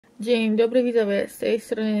Dzień dobry widzowie, z tej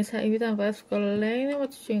strony nysa i witam was w kolejnym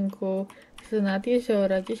odcinku z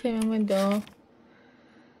jeziora. Dzisiaj mamy do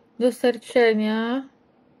dostarczenia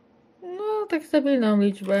no tak stabilną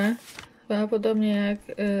liczbę, chyba podobnie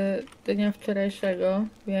jak dnia wczorajszego,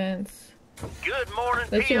 więc Good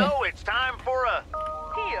morning, lecimy. P.O. It's time for a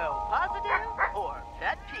P.O. positive or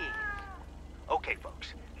pet peeve. Okay,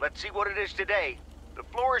 folks, let's see what it is today. The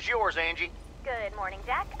floor is yours, Angie. Good morning,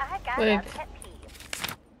 Jack. I got Wait. a pet peeve.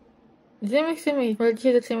 Gdzie my chcemy iść? Bo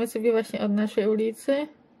dzisiaj zaczniemy sobie właśnie od naszej ulicy.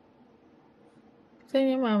 Tutaj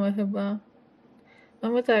nie mamy chyba.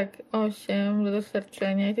 Mamy tak 8 do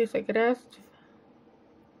dostarczenia i to jest tak raz, 2,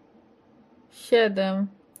 7.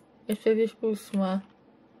 Jeszcze gdzieś 8.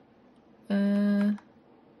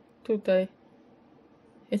 Tutaj.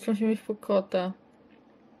 Jeszcze musimy iść po kota.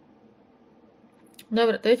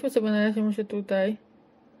 Dobra, to idźmy sobie na razie może tutaj.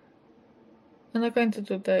 A na końcu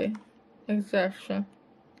tutaj. Jak zawsze.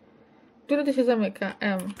 Który to się zamyka?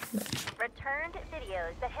 M. No. Returned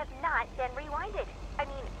videos that have not been rewinded. I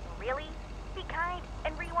mean, really? Be kind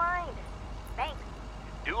and rewind. Thanks.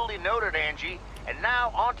 Duly noted, Angie. And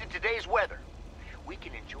now on to today's weather. We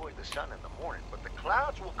can enjoy the sun in the morning, but the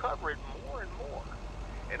clouds will cover it more and more.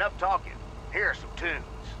 Enough talking. Here are some tunes.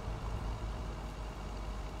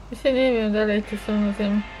 Ja nie wiem dalej, czy są na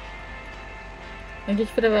tym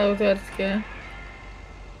jakieś prawa autorskie.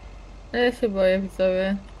 Ale ja się boję,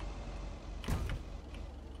 widzowie.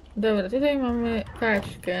 Dobra, tutaj mamy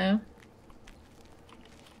paczkę.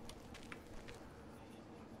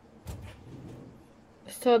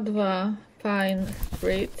 (102) Pine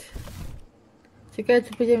Street. Ciekawe,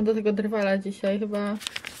 czy pójdziemy do tego drwala dzisiaj. Chyba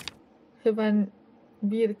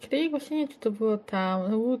Beer Creek? Właśnie nie, czy to było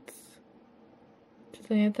tam. Woods. Czy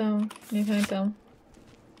to nie tam? Nie pamiętam.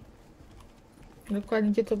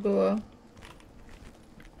 Dokładnie gdzie to było.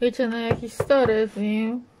 Wiecie, na jakiś story z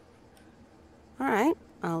nim. All right,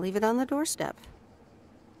 I'll leave it on the doorstep.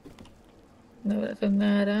 Dobra, to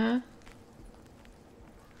nara.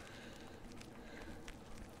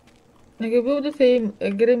 Jak był do tej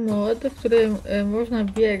gry mod, w którym można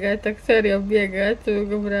biegać, tak serio biegać, to by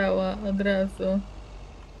go brała od razu.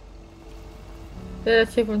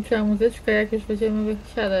 Teraz się włączyła muzyczka, jak już będziemy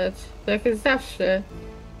wysiadać. To jak jest zawsze.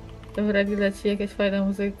 To w radiu leci jakaś fajna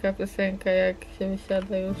muzyka, piosenka, jak się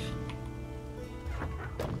wysiada już.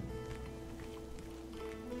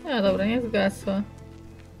 No dobra, nie zgasła.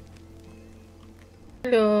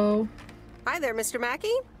 Hello. Hi there, Mr.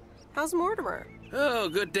 Mackey. How's Mortimer? Oh,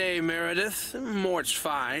 good day, Meredith. Mort's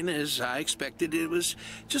fine. As I expected, it was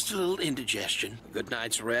just a little indigestion. A good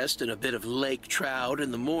night's rest and a bit of lake trout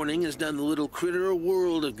in the morning has done the little critter a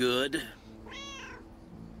world of good.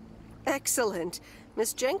 Excellent.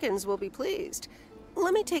 Miss Jenkins will be pleased.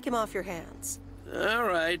 Let me take him off your hands. All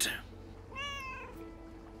right.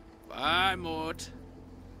 Bye, Mort.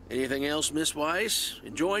 Anything else, Miss Weiss?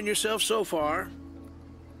 Enjoying yourself so far?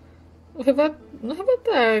 Chyba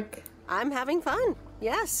tak. I'm having fun.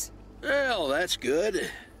 Yes. Well, that's good.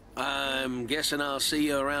 I'm guessing I'll see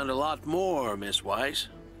you around a lot more, Miss Weiss.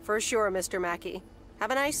 For sure, Mr. Mackey.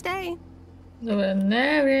 Have a nice day. Dobra,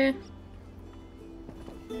 nary.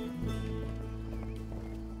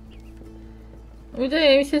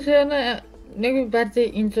 Wydaje mi się, że ona jakby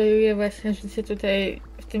bardziej enjoyuje właśnie życie tutaj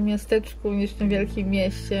w tym miasteczku niż w tym wielkim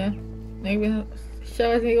mieście. Jakby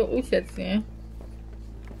chciała z niego uciec, nie?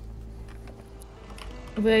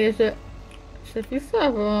 Bo ja jeżdżę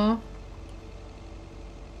przepisowo.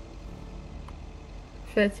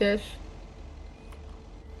 Przecież.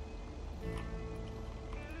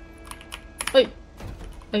 Oj!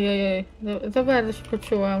 Ojojoj, za bardzo się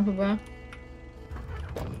poczułam chyba.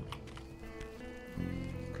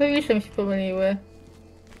 Klawisze mi się pomyliły.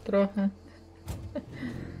 Trochę.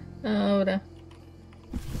 Dobra.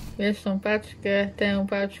 Bierz tą paczkę, tę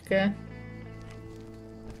paczkę.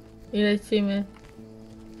 I lecimy.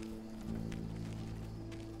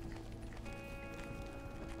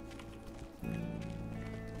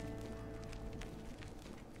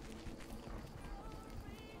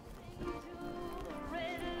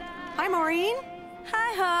 Hi, Maureen.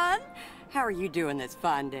 Hi, hon. How are you doing this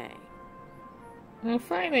fine day? No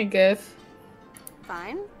fine, I guess.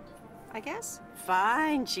 Fine, I guess.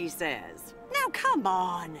 Fine, she says. Now, come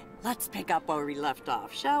on. Let's pick up where we left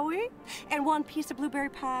off, shall we? And one piece of blueberry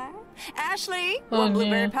pie? Ashley, Oh, one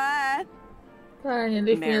blueberry yeah. pie. Fine,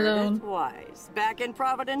 leave me alone. Meredith Weiss, back in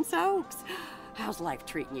Providence Oaks. How's life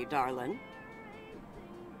treating you, darling?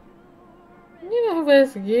 Nie no, chyba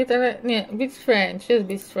jest git, ale nie, bit strange, jest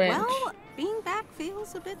bit strange. Well, being back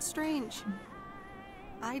feels a bit strange.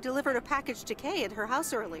 I delivered a package to Kay at her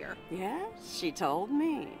house earlier. Yes, she told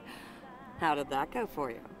me. How did that go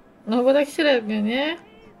for you? No bo tak średnio, nie?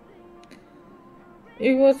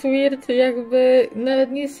 I było weird jakby,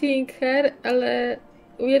 nawet nie seeing her, ale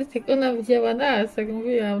weird jak ona widziała nas, jak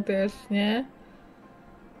mówiłam też, nie?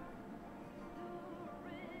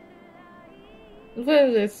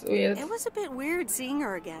 Wiem, że jest weird. It was a bit weird seeing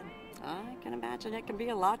her again. I can imagine it can be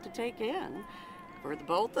a lot to take in for the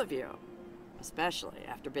both of you, especially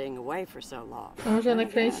after being away for so long. A może Then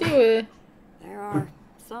again, nakręciły? there are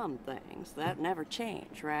some things that never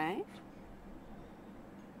change, right?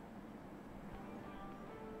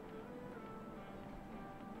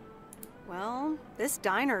 Well, this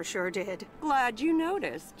diner sure did. Glad you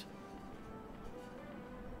noticed.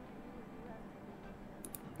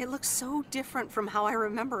 It looks so different from how I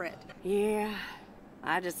remember it. Yeah,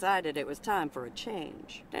 I decided it was time for a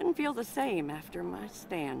change. Didn't feel the same after my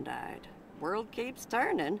Stan died. World keeps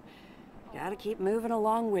turning. Gotta keep moving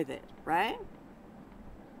along with it, right?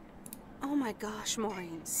 Oh my gosh,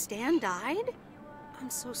 Maureen, Stan died? I'm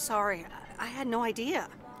so sorry. I had no idea.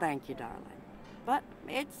 Thank you, darling. But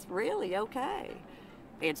it's really okay.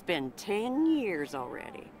 It's been 10 years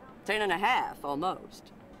already. 10 and a half,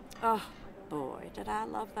 almost. Oh, boy, did I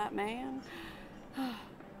love that man.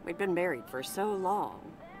 We'd been married for so long.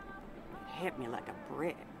 It hit me like a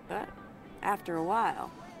brick, but after a while,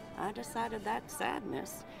 I decided that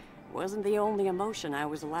sadness wasn't the only emotion I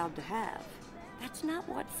was allowed to have. That's not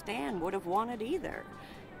what Stan would have wanted either.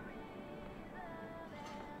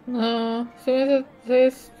 No, w sumie to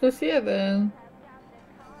jest +1.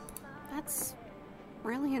 That's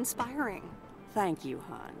really inspiring. Thank you,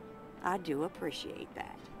 hon. I do appreciate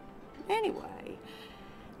that. Anyway,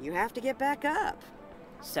 you have to get back up.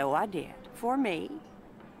 So I did, for me,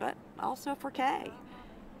 but also for Kay.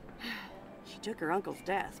 She took her uncle's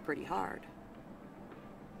death pretty hard.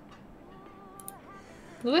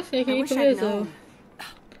 No właśnie, jak I jej wish I'd powiedział. known.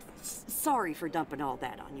 Sorry for dumping all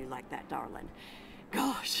that on you like that, darling.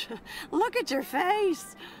 Gosh, look at your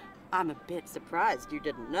face. I'm a bit surprised you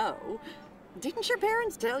didn't know. Didn't your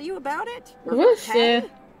parents tell you about it? Or Właśnie. Kay?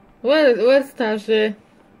 Łeb starzy.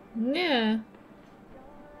 Nie.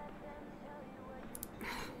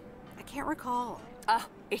 I can't recall. Oh,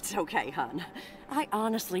 it's okay, hon. I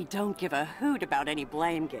honestly don't give a hoot about any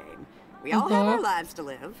blame game. We all have our lives to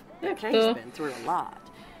live. Jak Kay's to? been through a lot.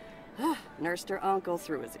 Nursed her uncle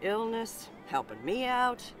through his illness, helping me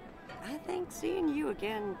out. I think seeing you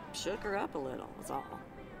again shook her up a little, is all.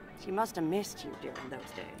 She must have missed you during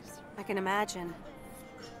those days. I can imagine.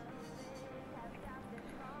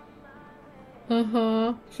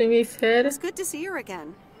 Aha, czy miss her? It was good to see her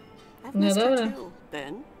again. I've No missed her dobra. too.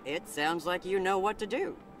 Then it sounds like you know what to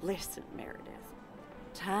do. Listen, Meredith.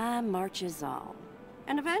 Time marches on.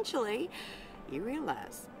 And eventually, you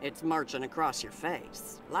realize it's marching across your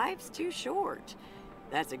face. Life's too short.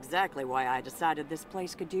 That's exactly why I decided this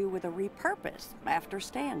place could do with a repurpose after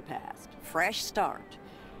Stan passed. Fresh start.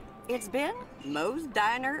 It's been Moe's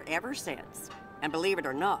Diner ever since. And believe it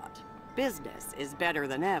or not, business is better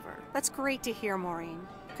than ever. That's great to hear, Maureen.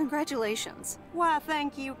 Congratulations. Why,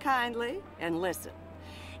 thank you kindly. And listen,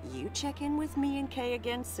 you check in with me and Kay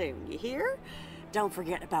again soon, you hear? Don't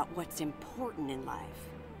forget about what's important in life.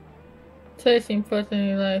 Co jest important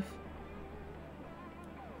in life?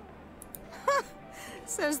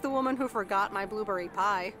 Says the woman who forgot my blueberry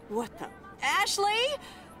pie. What the? Ashley?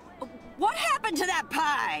 What happened to that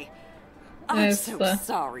pie? I'm Yes, so sir.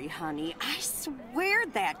 sorry, honey. I swear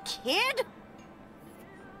that kid...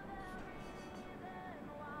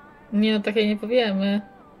 Nie no, takiej nie powiemy.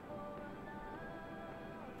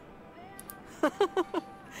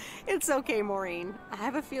 It's okay, Maureen. I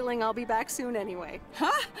have a feeling I'll be back soon anyway.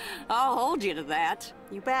 Huh? I'll hold you to that.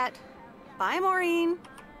 You bet. Bye, Maureen.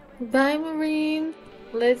 Bye, Maureen.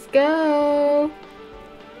 Let's go.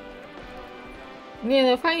 Nie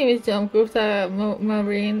no, fajnie mieć ziomków, ta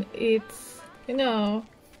Maureen. It's, you know,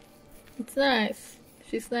 it's nice.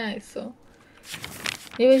 She's nice, so.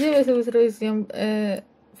 Nie będziemy sobie zrobić z nią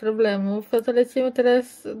problemów. No to lecimy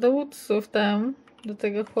teraz do Woodsów tam, do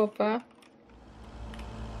tego chłopa.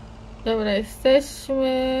 Dobra,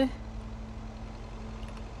 jesteśmy.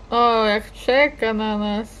 O, jak czeka na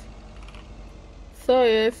nas. Co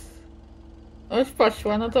jest? O, już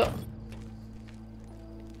poszła, no to...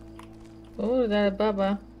 Kurde, ale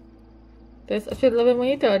baba. To jest osiedlowy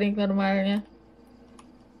monitoring normalnie.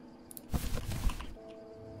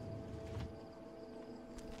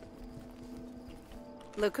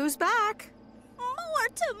 Look who's back.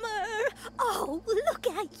 Mortimer! Oh, look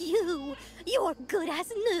at you! You're good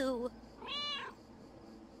as new.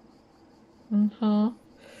 Mhm.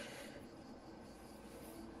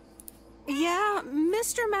 Yeah,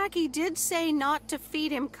 Mr. Mackey did say not to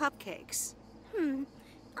feed him cupcakes.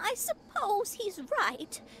 I I suppose he's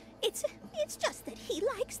right. It's just that he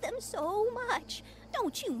likes them so much.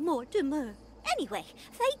 Don't you, Mortimer? Anyway,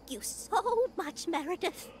 thank you so much,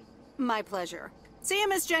 Meredith. My pleasure. See you,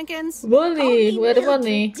 Miss Jenkins. Bonnie, where the Mildred,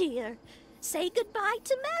 Bonnie? dear. Say goodbye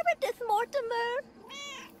to Meredith, Mortimer.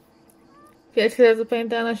 Pierwszy raz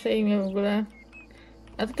zapamiętała nasze imię w ogóle.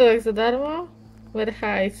 A to tak za darmo? Where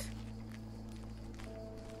hajs?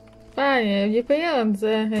 Panie, nie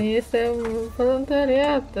pieniądze. Ja nie jestem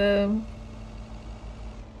wolontariatem.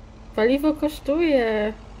 Paliwo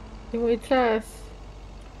kosztuje. I mój czas.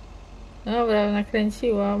 Dobra,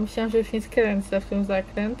 nakręciłam. Myślałam, że już nie skręcę w tym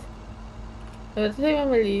zakręt. Dobra, tutaj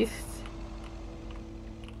mamy list.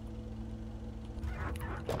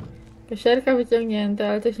 Kosiarka wyciągnięta,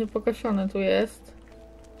 ale też niepokoszone tu jest.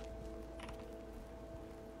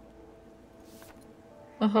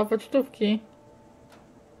 Aha, pocztówki.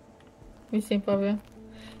 Nic nie powiem.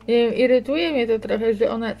 Nie wiem, irytuje mnie to trochę,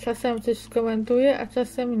 że ona czasem coś skomentuje, a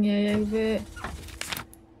czasem nie, jakby...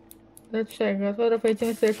 Dlaczego? Dobra,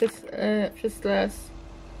 pojedziemy sobie przez las.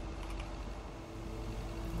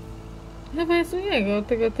 Chyba jest u niego,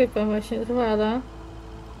 tego typa właśnie trwala.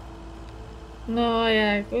 No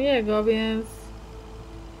jak, u niego, więc...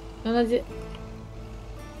 Mam nadzieję...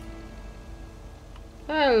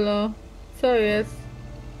 Halo, co jest?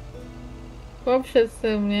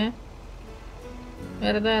 Poprzedł mnie.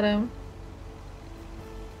 Radarem.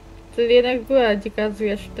 Czyli jednak była dzika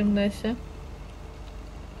zwierz w tym lesie.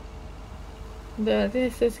 Dobra,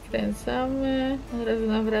 tutaj sobie skręcamy. Od razu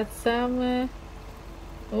nawracamy.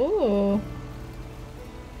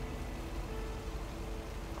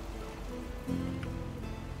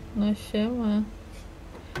 No siema.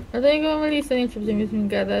 A do niego mamy listę, nie wiem, czy będziemy z nim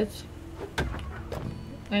gadać.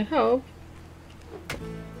 I hope.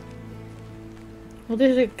 No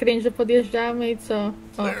też, że cringe, że podjeżdżamy i co?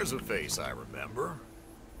 O. There's a face I remember.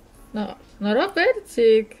 No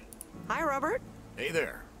Robercik. Hi, Robert. Hey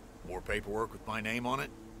there. More paperwork with my name on it?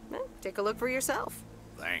 Well, take a look for yourself.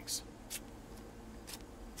 Thanks.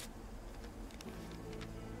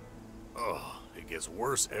 Oh, it gets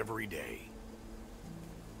worse every day.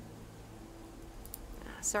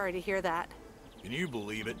 Sorry to hear that. Can you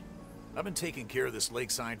believe it? I've been taking care of this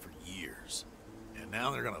lakeside for years. And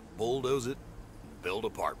now they're gonna bulldoze it and build No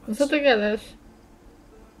apartments. co ty gadasz?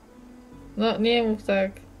 No nie mów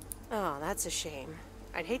tak. Oh, that's a shame.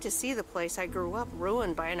 I'd hate to see the place I grew up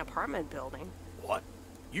ruined by an apartment building. What?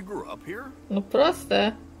 You grew up here? No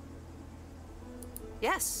proste.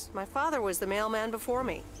 Yes, my father was the mailman before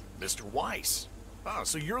me. Mr. Weiss. Ah,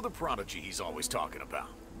 so you're the prodigy he's always talking about.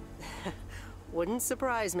 Wouldn't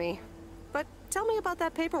surprise me. But tell me about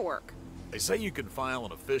that paperwork. They say you can file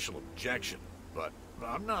an official objection, but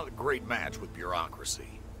I'm not a great match with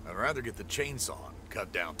bureaucracy. I'd rather get the chainsaw and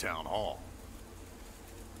cut down town hall.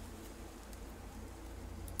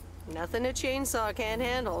 Nothing a chainsaw can't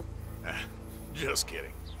handle. Just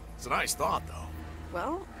kidding. It's a nice thought, though.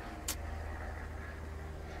 Well,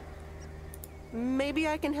 maybe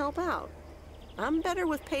I can help out. I'm better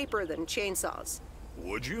with paper than chainsaws.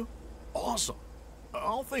 Would you? Awesome.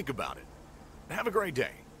 I'll think about it. Have a great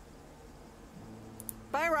day.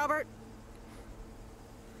 Bye, Robert.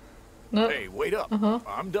 No. Hey, wait up.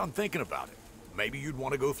 I'm done thinking about it. Maybe you'd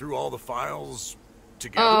want to go through all the files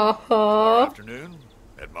together tomorrow afternoon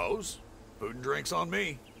at Moe's. Food and drinks on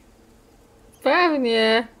me.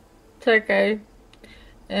 Pewnie. Czekaj.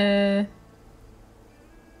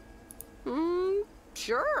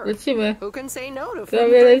 Sure. Lecimy. Who can say no to food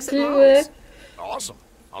Prawie and drinks at lecimy. Moe's? Awesome.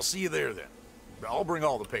 I'll see you there then. I'll bring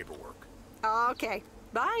all the paperwork. Okay.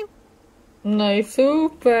 Bye. No i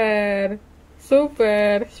super.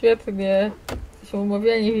 Super. Świetnie. Jesteśmy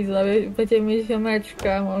umówieni, widzowie. Będziemy mieć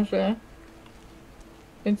ziomeczka może.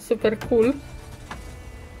 Więc super cool.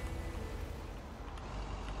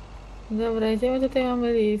 Dobra, idziemy, tutaj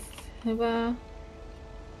mamy list. Chyba...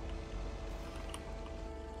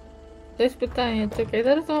 To jest pytanie, czekaj,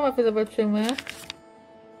 zaraz tą mapę zobaczymy.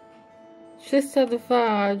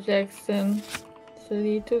 302 Jackson.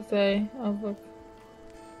 Czyli tutaj, obok.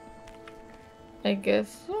 I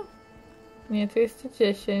guess. Nie, tu jest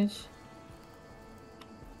 110.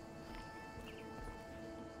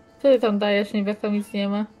 Co ty tam dajesz, niby jak tam nic nie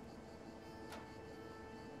ma?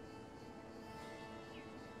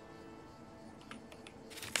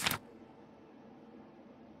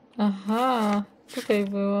 Aha, tutaj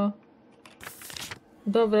było.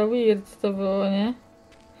 Dobra, weird to było, nie?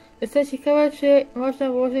 Jestem ciekawa, czy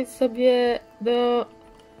można włożyć sobie do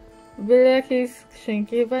byle jakiej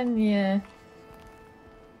skrzynki. Chyba nie.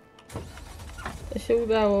 To się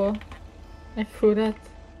udało. Akurat.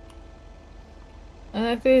 Ale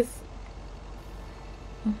jak to jest...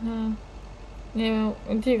 Aha. Nie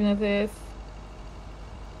wiem, dziwne to jest.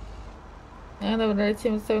 No dobra,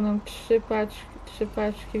 lecimy, zostały nam trzy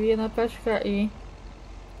paczki, jedna paczka i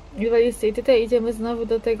dwa listy. I tutaj idziemy znowu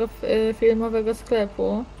do tego filmowego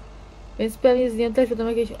sklepu. Więc pewnie z nią też będą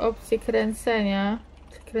jakieś opcje kręcenia.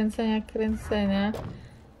 Kręcenia.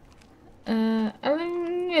 Ale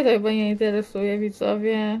mnie to chyba nie interesuje,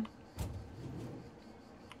 widzowie.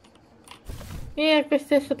 Nie, jakoś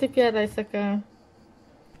też ta typiara jest taka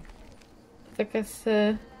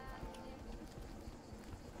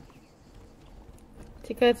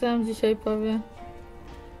Ciekawe, co nam dzisiaj powie.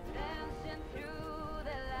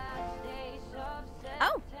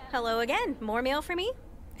 Oh, hello again. More mail for me?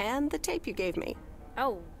 And the tape you gave me.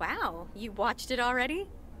 Oh, wow. You watched it already?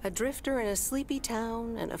 A drifter in a sleepy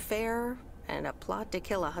town, an affair, and a plot to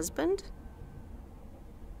kill a husband?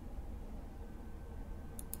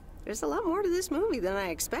 There's a lot more to this movie than I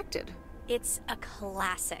expected. It's a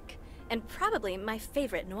classic, and probably my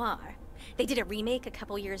favorite noir. They did a remake a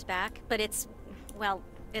couple years back, but well,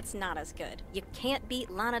 it's not as good. You can't beat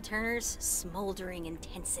Lana Turner's smoldering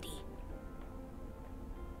intensity.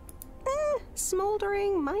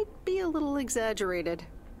 Smoldering might be a little exaggerated.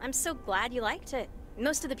 I'm so glad you liked it.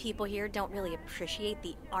 Most of the people here don't really appreciate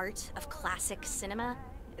the art of classic cinema.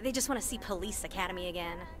 They just want to see Police Academy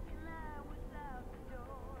again.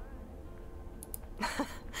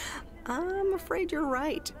 I'm afraid you're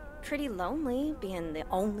right. Pretty lonely, being the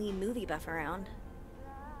only movie buff around.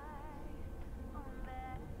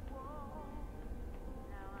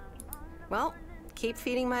 Well, keep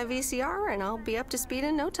feeding my VCR and I'll be up to speed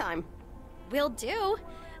in no time. Will do.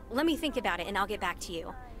 Let me think about it and I'll get back to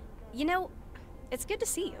you. You know, it's good to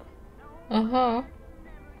see you. Uh-huh.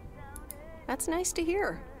 That's nice to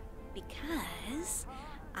hear. Because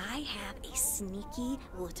I have a sneaky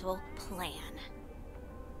little plan.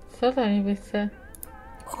 Co to niby chce?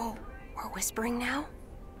 Oh, we're whispering now?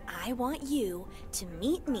 I want you to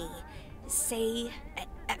meet me, say,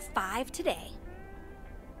 at 5 today.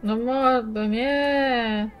 No mordo,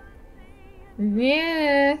 nie!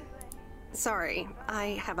 Nie! Sorry,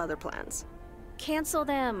 I have other plans. Cancel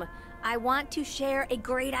them. I want to share a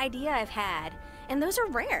great idea I've had, and those are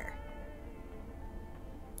rare.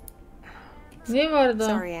 Nie mordo.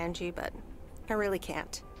 Sorry, Angie, but I really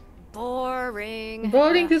can't. Boring.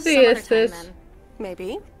 Boring to ty Some other time, jesteś. then.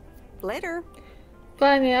 Maybe. Later.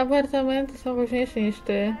 Panie, apartamenty są ważniejsze niż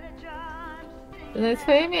ty. Znaj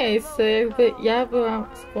swoje miejsce. Jakby ja byłam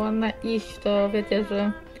skłonna iść, to wiecie,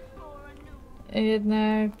 że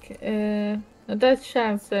jednak no dać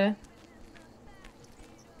szansę.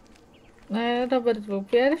 No, Robert był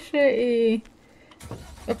pierwszy i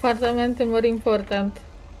apartamenty more important.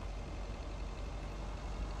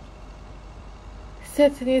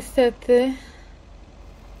 Niestety.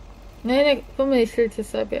 No jednak pomyślcie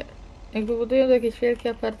sobie. Jakby budują jakieś wielkie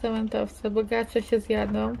apartamentowce, bogacze się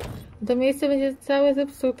zjadą, to miejsce będzie całe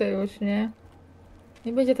zepsute już, nie?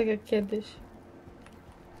 Nie będzie tak jak kiedyś.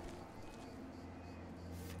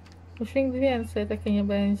 Już nigdy więcej takie nie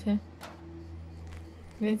będzie.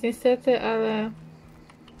 Więc niestety, ale...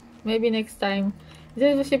 Maybe next time.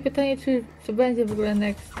 Teraz właśnie pytanie, czy będzie w ogóle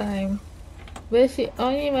next time. Bo jeśli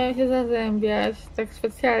oni mają się zazębiać, tak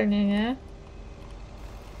specjalnie, nie?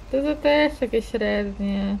 To też takie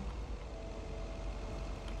średnie.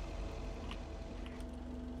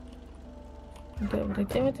 Dobra,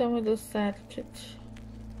 gdzie my to mamy dostarczyć?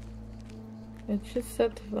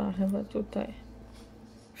 302 chyba tutaj.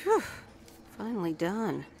 Finally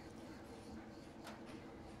done.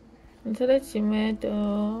 No to lecimy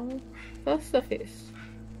do post office.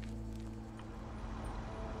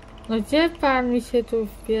 No gdzie pan mi się tu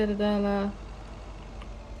wpierdala?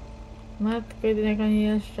 Matko, jedynego nie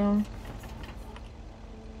jeżdżą.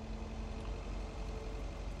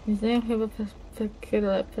 Nie znają chyba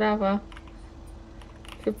prawa.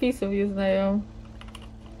 Przepisów nie znają.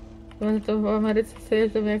 Chyba, że to w Ameryce sobie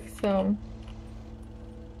jeżdżą jak chcą.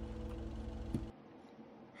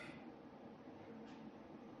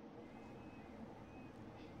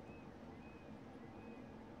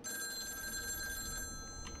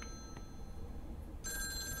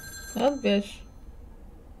 Odbierz.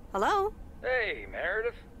 Hello? Hey,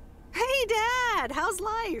 Meredith. Hey, Dad! How's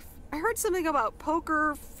life? I heard something about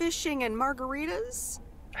poker, fishing, and margaritas.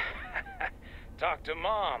 Talk to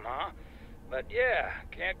Mom, huh? But yeah,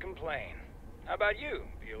 can't complain. How about you?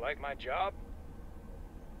 Do you like my job?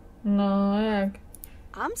 No, jak?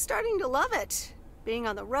 I'm starting to love it. Being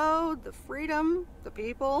on the road, the freedom, the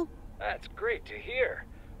people. That's great to hear.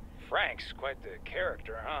 Frank's quite the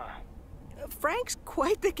character, huh? Frank's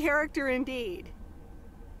quite the character indeed.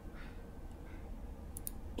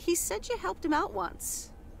 He said you helped him out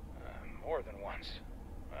once. more than once.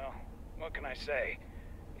 Well, what can I say?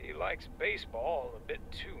 He likes baseball a bit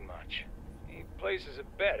too much. He places a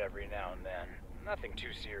bet every now and then. Nothing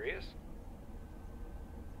too serious.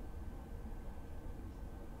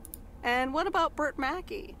 And what about Bert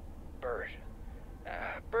Mackey? Bert.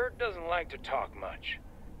 Bert doesn't like to talk much,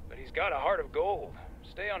 but he's got a heart of gold.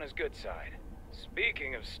 Stay on his good side.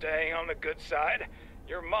 Speaking of staying on the good side,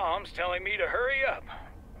 your mom's telling me to hurry up.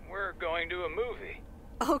 We're going to a movie.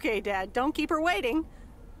 Okay, Dad, don't keep her waiting.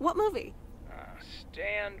 What movie?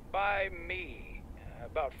 Stand By Me.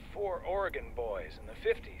 About 4 Oregon boys in the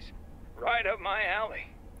 50s. Right up my alley.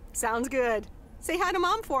 Sounds good. Say hi to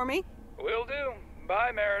Mom for me. Will do.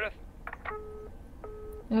 Bye, Meredith.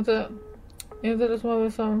 No to... Nie, te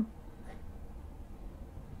rozmowy są...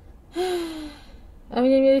 A my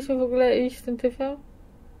nie mieliśmy w ogóle iść z tym typem?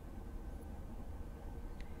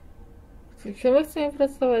 Czy my chcemy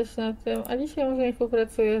pracować nad tym? A dzisiaj może niech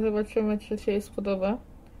popracuję, zobaczymy, czy się jej spodoba.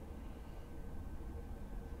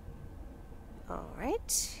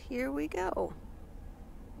 Alright, here we go.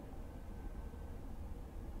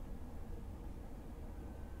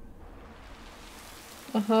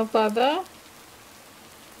 Aha, pada?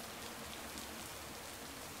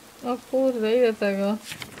 O kurde, ile tego?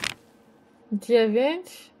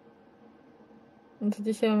 9? No to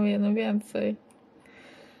dzisiaj mamy jedno więcej.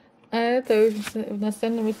 Ale to już w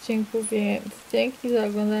następnym odcinku, więc dzięki za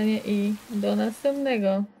oglądanie i do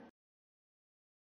następnego.